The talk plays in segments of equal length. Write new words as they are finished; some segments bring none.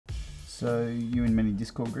So you in many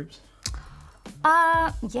Discord groups?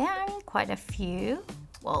 Yeah, I'm in quite a few.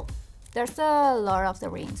 Well, there's a Lord of the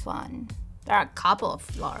Rings one. There are a couple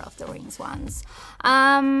of Lord of the Rings ones.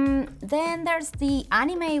 Then there's the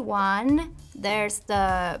anime one. There's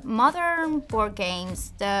the modern board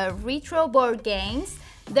games, the retro board games.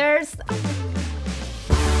 There's...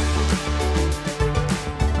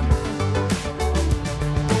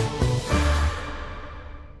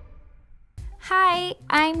 Hi,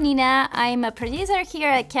 I'm Nina. I'm a producer here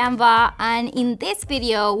at Canva, and in this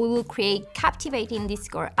video we will create captivating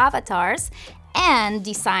Discord avatars and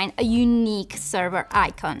design a unique server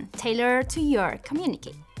icon tailored to your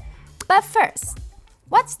community. But first,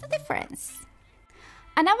 what's the difference?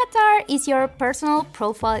 An avatar is your personal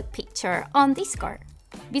profile picture on Discord,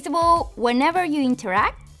 visible whenever you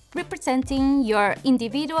interact, representing your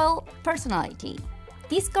individual personality.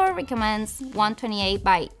 Discord recommends 128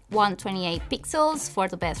 by 128 pixels for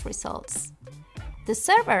the best results. The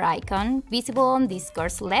server icon, visible on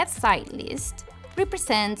Discord's left side list,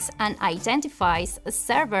 represents and identifies a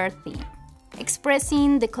server theme,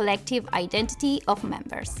 expressing the collective identity of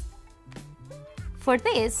members. For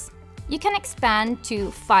this, you can expand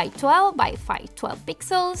to 512 by 512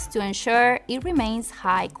 pixels to ensure it remains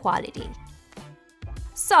high quality.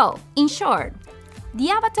 So, in short, the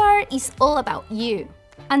avatar is all about you,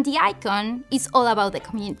 and the icon is all about the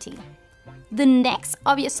community. The next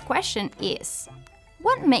obvious question is,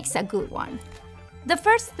 what makes a good one? The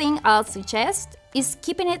first thing I'll suggest is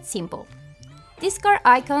keeping it simple. Discord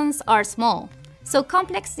icons are small, so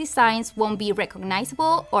complex designs won't be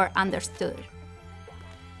recognizable or understood.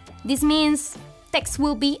 This means text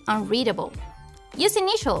will be unreadable. Use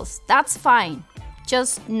initials, that's fine,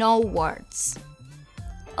 just no words.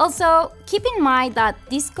 Also, keep in mind that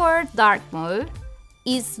Discord dark mode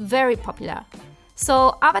is very popular,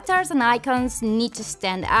 so avatars and icons need to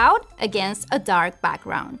stand out against a dark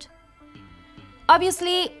background.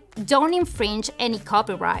 Obviously, don't infringe any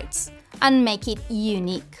copyrights and make it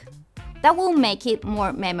unique. That will make it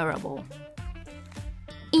more memorable.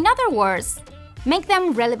 In other words, make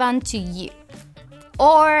them relevant to you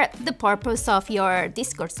or the purpose of your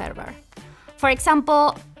Discord server. For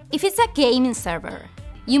example, if it's a gaming server,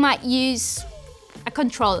 you might use a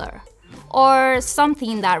controller or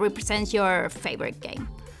something that represents your favorite game.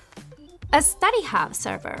 A study hub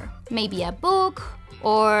server, maybe a book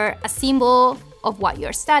or a symbol of what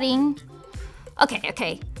you're studying.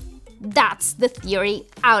 Okay, that's the theory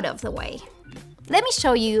out of the way. Let me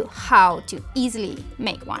show you how to easily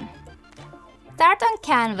make one. Start on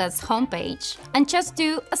Canva's homepage and just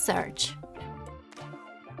do a search.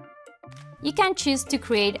 You can choose to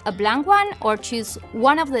create a blank one or choose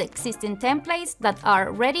one of the existing templates that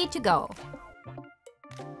are ready to go.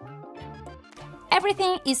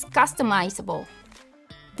 Everything is customizable.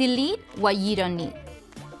 Delete what you don't need.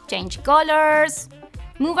 Change colors,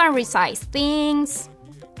 move and resize things,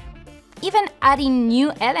 even adding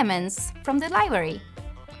new elements from the library.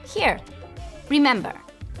 Here, remember,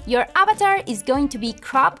 your avatar is going to be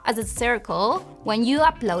cropped as a circle when you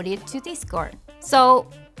upload it to Discord. So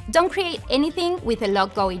don't create anything with a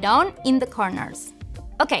lot going on in the corners.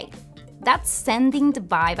 Okay, that's sending the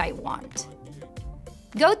vibe I want.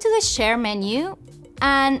 Go to the Share menu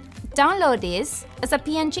and download this as a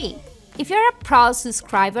PNG. If you're a Pro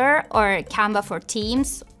subscriber or Canva for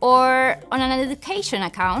Teams or on an education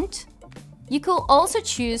account, you could also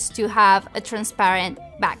choose to have a transparent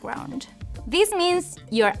background. This means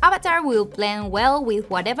your avatar will blend well with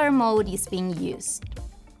whatever mode is being used.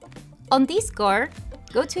 On Discord,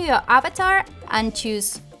 go to your avatar and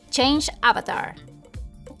choose Change Avatar.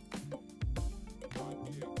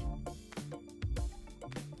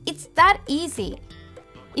 It's that easy.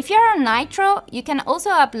 If you're on Nitro, you can also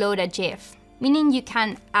upload a GIF, meaning you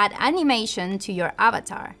can add animation to your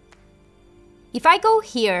avatar. If I go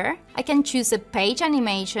here, I can choose a page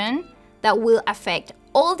animation that will affect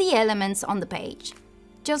all the elements on the page.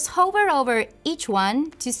 Just hover over each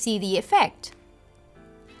one to see the effect.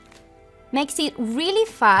 Makes it really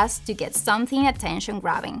fast to get something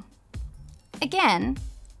attention-grabbing. Again,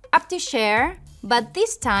 up to Share, but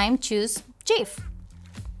this time choose GIF.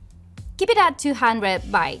 Keep it at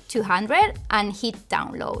 200 by 200 and hit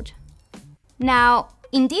Download. Now,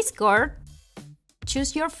 in Discord,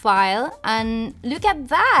 choose your file and look at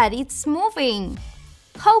that, it's moving!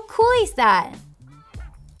 How cool is that?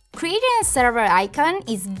 Creating a server icon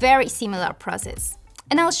is a very similar process,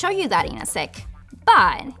 and I'll show you that in a sec.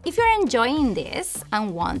 But if you're enjoying this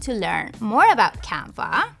and want to learn more about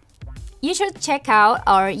Canva, you should check out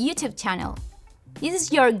our YouTube channel. This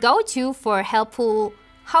is your go-to for helpful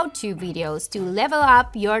how-to videos to level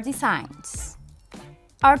up your designs.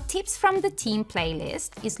 Our Tips from the Team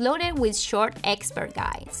playlist is loaded with short expert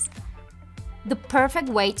guides. The perfect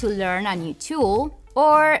way to learn a new tool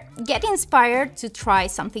or get inspired to try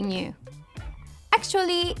something new.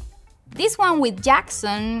 Actually, this one with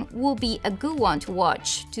Jackson will be a good one to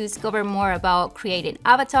watch to discover more about creating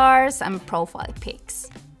avatars and profile pics.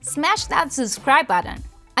 Smash that subscribe button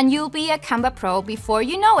and you'll be a Canva Pro before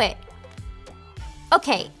you know it.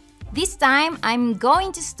 Okay, this time I'm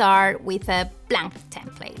going to start with a blank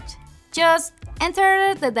template. Just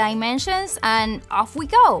enter the dimensions and off we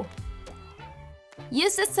go.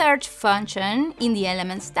 Use the search function in the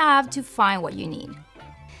Elements tab to find what you need.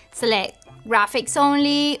 Select graphics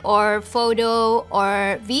only, or photo,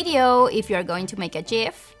 or video if you're going to make a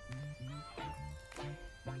GIF.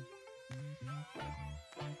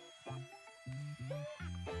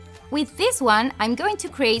 With this one, I'm going to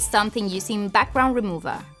create something using background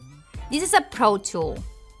remover. This is a pro tool,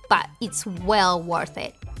 but it's well worth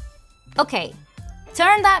it. Okay,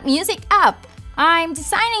 turn that music up. I'm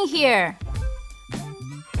designing here.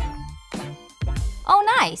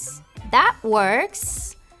 Oh, nice. That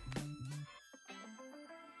works.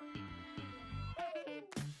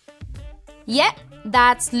 Yep,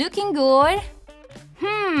 that's looking good.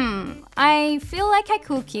 I feel like I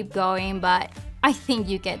could keep going, but I think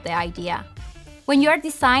you get the idea. When you're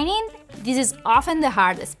designing, this is often the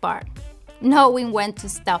hardest part, knowing when to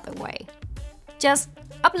step away. Just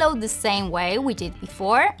upload the same way we did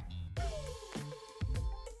before.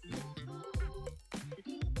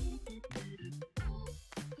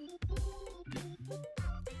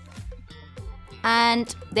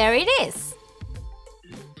 And there it is.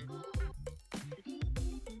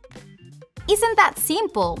 Isn't that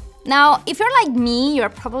simple? Now, if you're like me, you're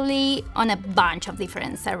probably on a bunch of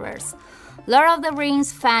different servers. Lord of the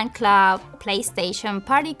Rings fan club, PlayStation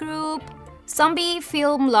party group, zombie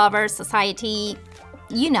film lovers society,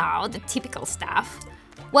 you know, the typical stuff.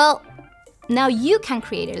 Well, now you can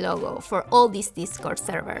create a logo for all these Discord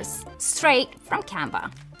servers, straight from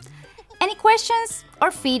Canva. Any questions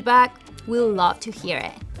or feedback? We'll love to hear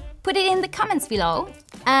it. Put it in the comments below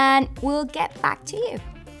and we'll get back to you.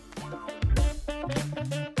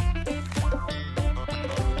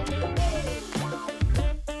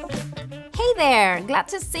 Hey there, glad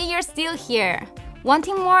to see you're still here.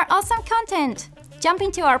 Wanting more awesome content? Jump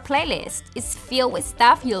into our playlist. It's filled with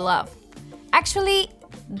stuff you love. Actually,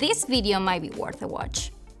 this video might be worth a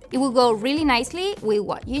watch. It will go really nicely with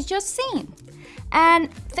what you just seen.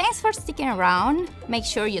 And thanks for sticking around. Make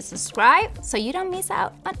sure you subscribe so you don't miss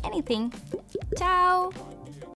out on anything. Ciao!